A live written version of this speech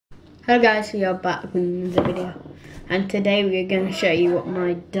Hello guys, we are back with another video, and today we are going to show you what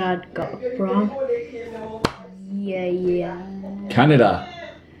my dad got from Canada.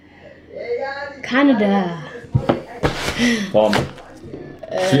 Bomb.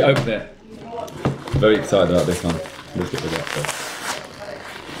 Should we open it? Very excited about this one. Let's get rid of that first.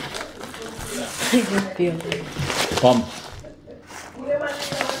 I just feel it. Bomb.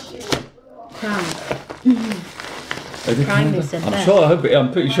 Prime. Is it Prime Canada? is the best.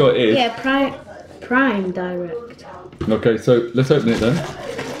 I'm pretty sure it is. Yeah, Prime Direct. Okay, so let's open it then.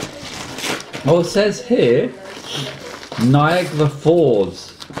 Oh, it says here Niagara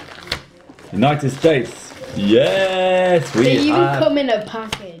Falls, United States. Yes, we They even have come in a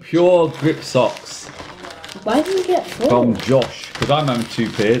package. pure grip socks Why did you get four? from Josh, because I'm having 2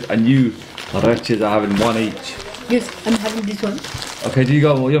 pairs and you wretches are having 1 each. Yes, I'm having this one. Okay, you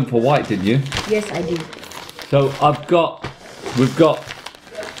went for white, didn't you? Yes, I do. So I'm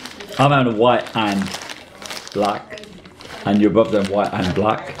having white and black, and you're both them white and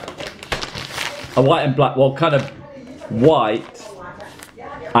black. A white and black, well, kind of white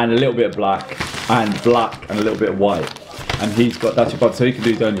and a little bit of black and a little bit of white. And he's got, that's your brother, so he can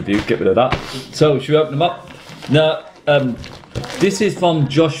do his own review, get rid of that. So, should we open them up? Now, this is from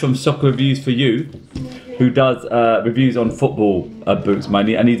Josh from SR4U, who does reviews on football boots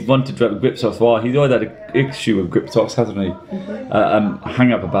mainly, and he's wanted to have grip socks for a while. He's always had an issue with grip socks, hasn't he?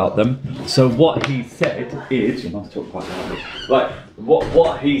 Hang up about them. So what he said is, you must talk quite loudly. Right,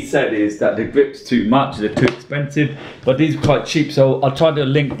 what he said is that the grip's too much, they're too expensive, but these are quite cheap. So I'll try to do a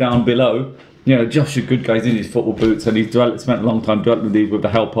link down below. You know, Josh is a good guy, he's in his football boots, and he's spent a long time developing these with the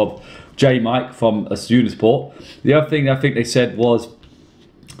help of J Mike from Unisport. The other thing I think they said was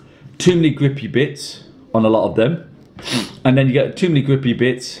too many grippy bits on a lot of them, and then you get too many grippy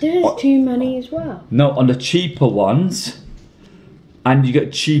bits. There's too many as well. No, on the cheaper ones, and you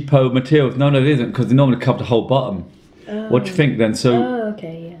get cheaper materials. No, it isn't, because they normally cover the whole bottom. What do you think then? So,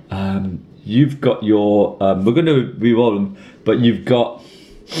 okay, yeah. you've got your. We're going to re-roll them, but you've got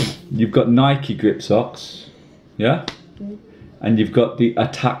Nike grip socks, yeah, and you've got the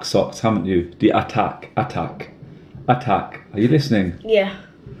Attack socks, haven't you? The Attack. Are you listening? Yeah.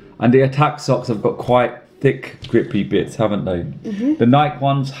 And the Attack socks have got quite thick grippy bits, haven't they? The Nike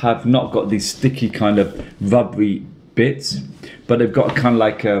ones have not got these sticky kind of rubbery bits, but they've got kind of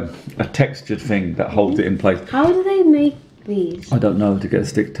like a textured thing that holds it in place. How do they make these? I don't know, to get a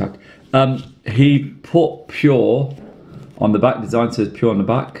stick tuck. He put pure on the back. Design says pure on the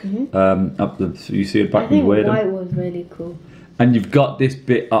back. Up the, so you see the back I think when you wear white them. was really cool. And you've got this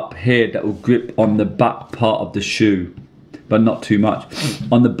bit up here that will grip on the back part of the shoe, but not too much.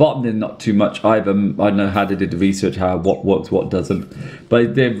 On the bottom, there's not too much either. I don't know how they did the research, how what works, what doesn't.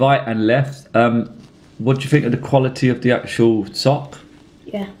 But they're right and left. What do you think of the quality of the actual sock?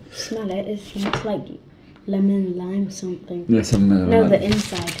 Yeah, smell it. It smells like lemon lime or something. Yeah, something No, like the that.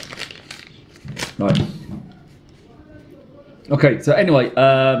 inside. Right. Okay, so anyway,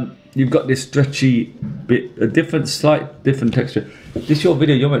 you've got this stretchy bit, slight different texture. This is your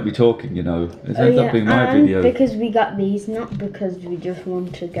video, you're meant to be talking, you know. It ends up being my video. Because we got these, not because we just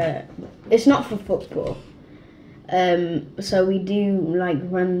want to get. It's not for football. So we do like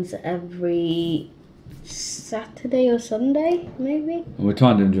runs every Saturday or Sunday, maybe. And we're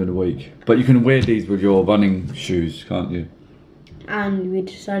trying to do them during the week. But you can wear these with your running shoes, can't you? And we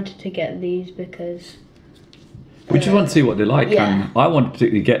decided to get these because. We just want to see what they're like, Yeah. and I want to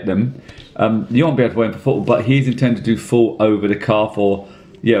particularly get them. You won't be able to wear them for football, but he's intended to do full over the calf or,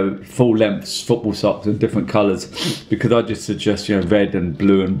 you know, full length football socks in different colours, because I just suggest, you know, red and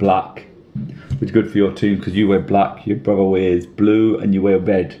blue and black, which is good for your team, because you wear black, your brother wears blue, and you wear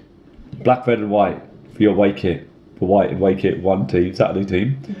red. Black, red and white for your away kit. For white and away kit, one team, Saturday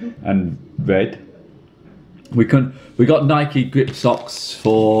team, and red. We got Nike grip socks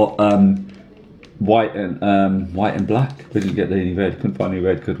for white and black. We didn't get any red. Couldn't find any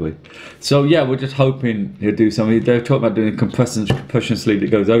red, could we? So yeah, we're just hoping he'll do something. They're talking about doing a compression sleeve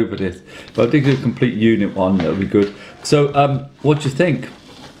that goes over this, but I think a complete unit one that would be good. So what do you think?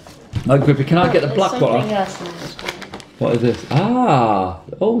 Oh, Grippy, can I get the black one? Something else nice. What is this? Oh,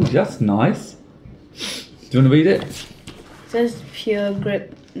 that's nice. Do you want to read it? It says pure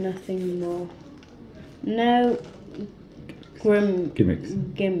grip, nothing more. No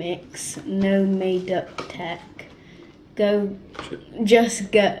gimmicks, no made up tech. Just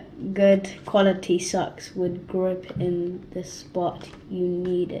get good quality socks with grip in the spot you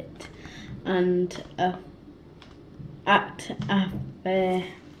need it, and at a fair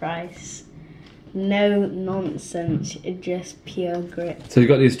price. No nonsense, just pure grip. So you've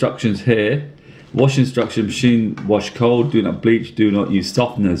got the instructions here. Wash instruction: machine wash cold. Do not bleach. Do not use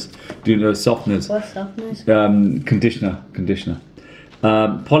softeners. Do no softeners. What's softeners? Conditioner.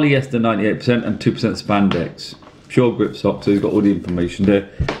 Polyester 98% and 2% spandex. Pure grip socks. So you've got all the information there.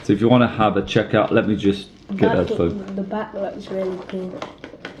 So if you want to have a check out, let me just get that phone. The back looks really good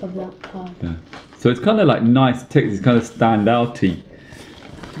of that card. Yeah. So it's kind of like nice text. It's kind of standouty.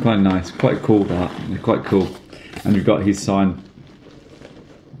 Quite nice. Quite cool that. It's quite cool. And you've got his sign.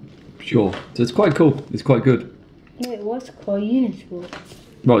 Pure. So it's quite cool. It's quite good. Wait, what's it called? Unisport?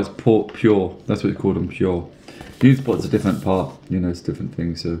 Well, it's pure. That's what it's called. Pure. Unisport's a different part. You know, it's different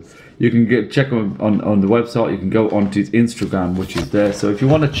things. So you can check him on the website. You can go onto his Instagram, which is there. So if you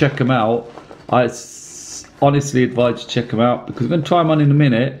want to check him out, I honestly advise you check him out because we're going to try them on in a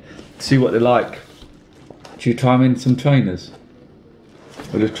minute. See what they're like. Should you try them in some trainers?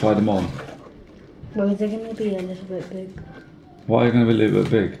 Or just try them on? Well, is it going to be a little bit big? Why are you going to be a little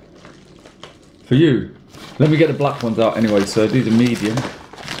bit big? For you? Let me get the black ones out anyway. So these are medium.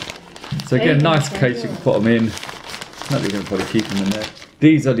 So again, nice case, you can put them in. Not that you're going to probably keep them in there.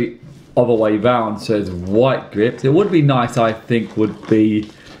 These are the other way round, so it's white grips. It would be nice, I think, would be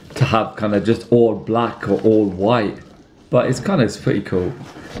to have kind of just all black or all white. But it's pretty cool.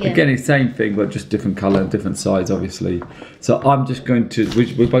 Yeah. Again, it's the same thing, but just different colour and different size, obviously. So I'm just going to,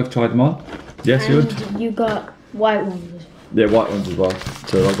 we both tried them on? Yes, you would? You got white ones as well. Yeah, white ones as well.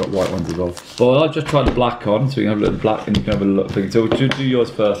 So I've got white ones as well. Well, I'll just try the black on, so you can have a look at the black and you can have a look thing. So we'll do yours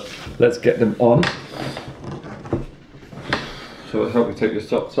first. Let's get them on. So let's help you take your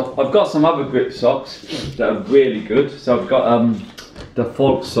socks off. I've got some other grip socks that are really good. So I've got the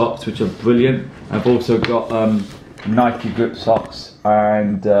Folk socks, which are brilliant. I've also got Nike grip socks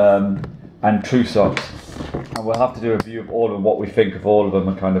and True socks. And we'll have to do a review of all of them, what we think of all of them,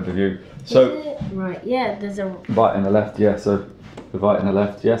 a kind of review. So right, yeah, there's a right and the left, yeah. So the right and the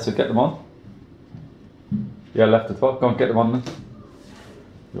left, yeah. So get them on. Yeah, left as well. Go on, get them on then.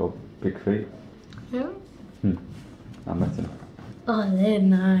 Your big feet. Yeah. I'm messing. Oh, they're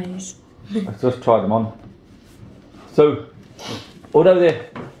nice. Let's just try them on. So, although they're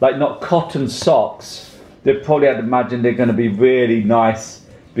like not cotton socks, they probably I'd imagine they're going to be really nice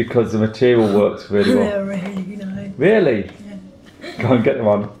because the material works really well. They're really nice. Really? Yeah. Go and get them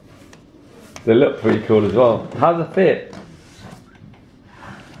on. They look pretty cool as well. How's it fit?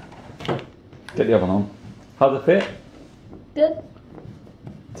 Get the other one on. How's it fit? Good.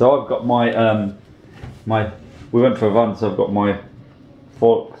 So I've got my we went for a run, so I've got my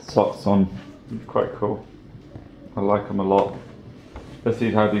Folk socks on. It's quite cool. I like them a lot. Let's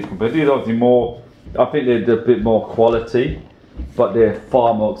see how these compare. These are obviously more, I think they're a bit more quality, but they're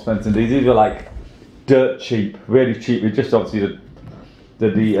far more expensive. These are like dirt cheap, really cheap. It's just obviously the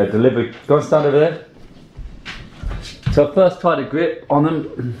delivery. Go and stand over there. So first try the grip on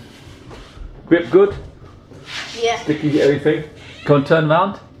them. Grip good? Yeah. Sticky, everything. Go and turn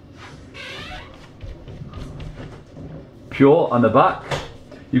around. Pure on the back.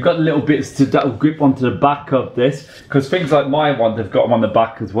 You've got little bits that will grip onto the back of this, because things like my ones, they've got them on the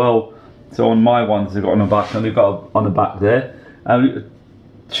back as well. So on my ones, they've got on the back, and they've got on the back there.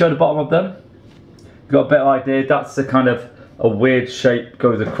 Show the bottom of them. You've got a better idea. That's the kind of a weird shape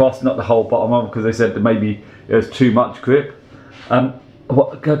goes across, not the whole bottom of them, because they said that maybe it was too much grip.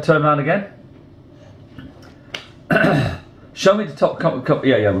 Go turn around again. Show me the top.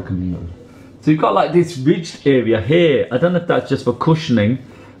 Yeah, we can. So you've got like this ridged area here. I don't know if that's just for cushioning.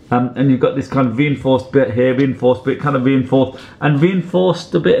 And you've got this kind of reinforced bit here, reinforced bit, kind of reinforced, and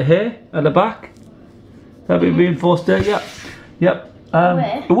reinforced a bit here at the back. That bit reinforced there, yep. Yep.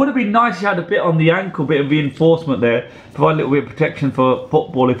 It would have been nice if you had a bit on the ankle, bit of reinforcement there, provide a little bit of protection for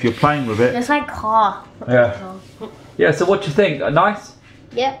football if you're playing with it. It's like car. Yeah. Yeah, so what do you think? Nice?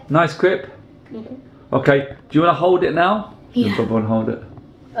 Yep. Nice grip? Okay, do you want to hold it now? Yeah. You want to hold it?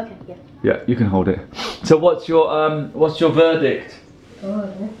 Okay, yeah. Yeah, you can hold it. So what's your verdict? Oh,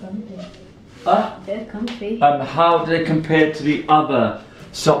 they're comfy. Huh? They're comfy. How do they compare to the other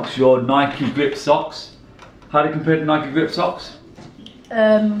socks, your Nike grip socks? How do they compare to Nike grip socks?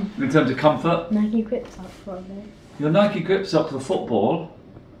 In terms of comfort? Nike grip socks, probably. Your Nike grip socks for football,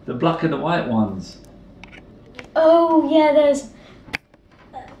 the black and the white ones. Oh, yeah, there's...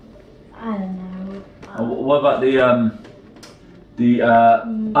 I don't know. What about the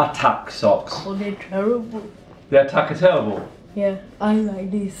Attack socks? Oh, they're terrible. The Attack are terrible? Yeah, I like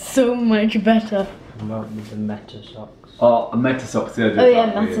these so much better. Not with the Meta socks. Oh, Meta socks, they're Oh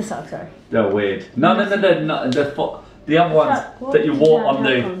yeah, weird. Meta socks, sorry. They're weird. No, the other ones that you wore on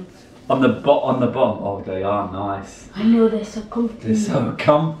the bottom. Oh, they are nice. I know, they're so comfy. They're so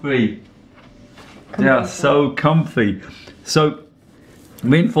comfy. They are so comfy. So,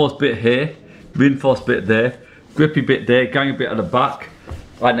 reinforced bit here. reinforced bit there, grippy bit there, gang bit at the back,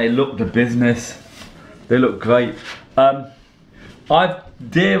 and they look the business. They look great. Dare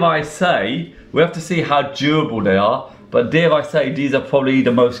I say, we have to see how durable they are, but dare I say these are probably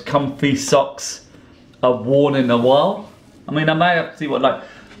the most comfy socks I've worn in a while. I mean, I may have to see what, like,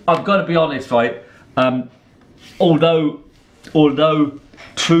 I've got to be honest, right? Although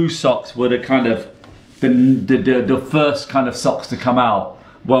true socks were the kind of the first kind of socks to come out,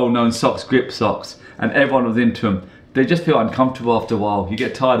 well-known socks, grip socks, and everyone was into them. They just feel uncomfortable after a while. You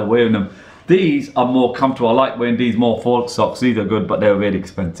get tired of wearing them. These are more comfortable. I like wearing these more folk socks. These are good, but they're really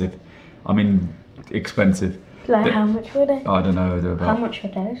expensive. I mean, expensive. Like how much were they? I don't know. They're about, How much were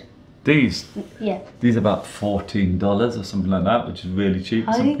those? These? Yeah. These are about $14 or something like that, which is really cheap.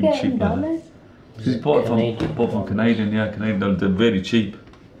 How are you Something getting cheap like that. dollars? She's bought from Canadian, yeah, Canadian. They're really cheap.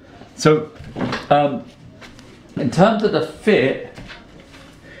 So, in terms of the fit,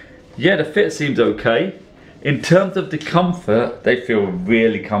 yeah, the fit seems okay. In terms of the comfort, they feel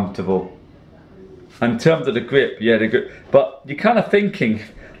really comfortable. In terms of the grip, yeah, they're good. But you're kind of thinking,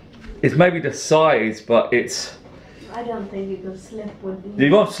 it's maybe the size, but it's... I don't think you can slip with these.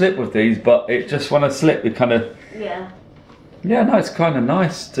 You won't slip with these, but it just when I slip, it kind of... Yeah. Yeah, no, it's kind of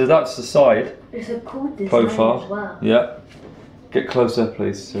nice. So that's the side. It's a cool design Profile. as well. Yeah. Get closer,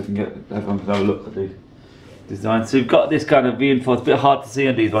 please, so we can get everyone can have a look at the design. So you've got this kind of reinforced, a bit hard to see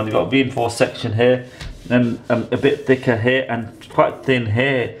on these ones. You've got a reinforced section here, and a bit thicker here, and quite thin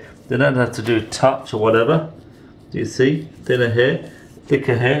here. They don't have to do a touch or whatever. Do you see? Thinner here,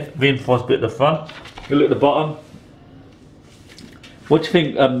 thicker here, reinforced bit at the front. You look at the bottom. What do you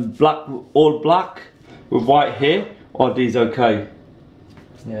think? Black, all black with white here, or are these okay?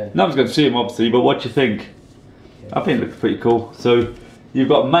 Yeah. No one's going to see them obviously, but what do you think? I think it looks pretty cool. So you've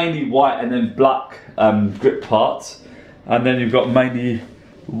got mainly white and then black grip parts, and then you've got mainly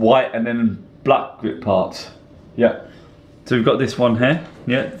white and then black grip parts. Yeah. So we've got this one here,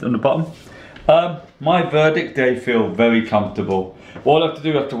 yeah, on the bottom. My verdict, they feel very comfortable. All I have to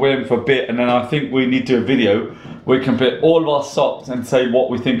do, I have to wear them for a bit, and then I think we need to do a video where we compare all of our socks and say what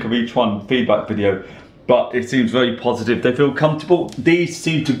we think of each one, feedback video. But it seems very positive. They feel comfortable. These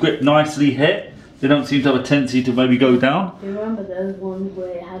seem to grip nicely here. They don't seem to have a tendency to maybe go down. Do you remember those ones where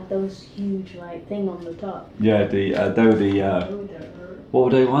it had those huge like thing on the top? Yeah, they were the what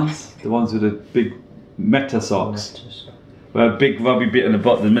were they ones? The ones with the big meta socks. Where a big rubby bit in the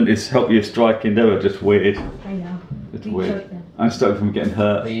bottom meant to help you striking. They were just weird. I know. It's You weird. chucked them. I stopped from getting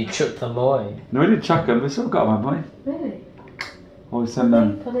hurt. But you chucked them away. No, we didn't chuck them. We still got them, haven't we? Really? Or we send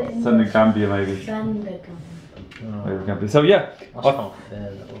them. Put it in Send the them Gambia maybe. sand account. Maybe Gambia. So yeah. That's not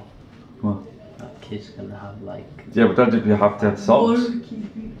fair though. What? That kid's gonna have like... Yeah, but don't you have to have socks?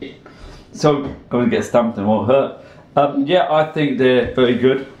 So I'm gonna get stamped and it won't hurt. Yeah, I think they're very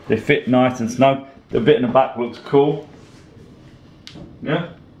good. They fit nice and snug. The bit in the back looks cool. Yeah.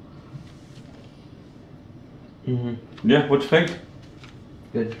 Yeah. What do you think?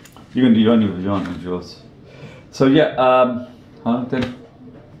 Good. You can do your own if you want, yours. So yeah. Then.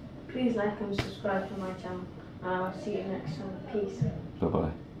 Please like and subscribe to my channel. And I'll see you next time. Peace. Bye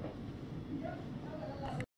bye.